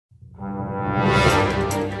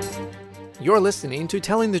You're listening to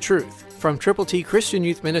Telling the Truth from Triple T Christian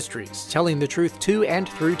Youth Ministries, telling the truth to and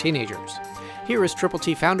through teenagers. Here is Triple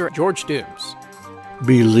T founder George Dooms.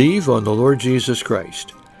 Believe on the Lord Jesus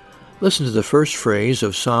Christ. Listen to the first phrase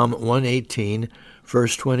of Psalm 118,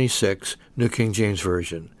 verse 26, New King James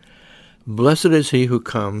Version. Blessed is he who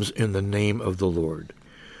comes in the name of the Lord.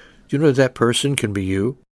 Do you know that person can be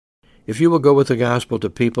you? If you will go with the gospel to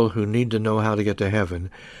people who need to know how to get to heaven,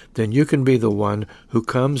 then you can be the one who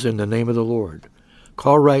comes in the name of the Lord.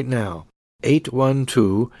 Call right now,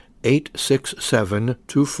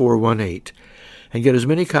 812-867-2418, and get as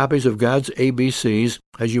many copies of God's ABCs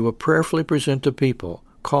as you will prayerfully present to people.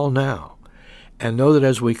 Call now. And know that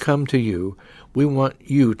as we come to you, we want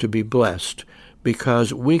you to be blessed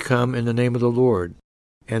because we come in the name of the Lord.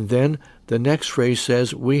 And then the next phrase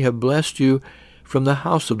says, we have blessed you from the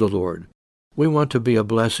house of the Lord. We want to be a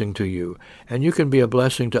blessing to you, and you can be a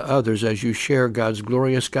blessing to others as you share God's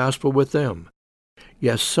glorious gospel with them.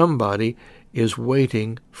 Yes, somebody is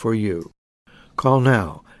waiting for you. Call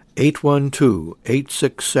now,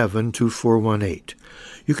 812-867-2418.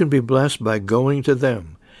 You can be blessed by going to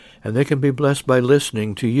them, and they can be blessed by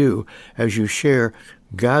listening to you as you share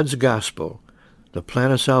God's gospel, the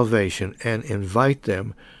plan of salvation, and invite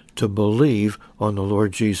them to believe on the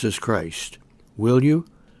Lord Jesus Christ. Will you?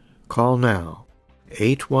 Call now,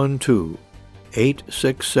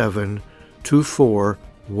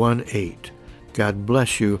 812-867-2418. God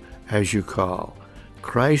bless you as you call.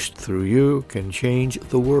 Christ through you can change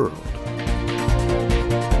the world.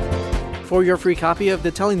 For your free copy of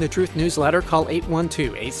the Telling the Truth newsletter, call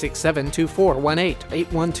 812-867-2418,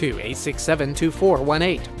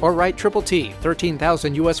 812-867-2418, or write Triple T,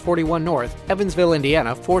 13,000 U.S. 41 North, Evansville,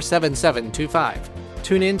 Indiana, 47725.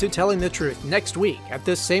 Tune in to Telling the Truth next week at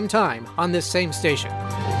this same time on this same station.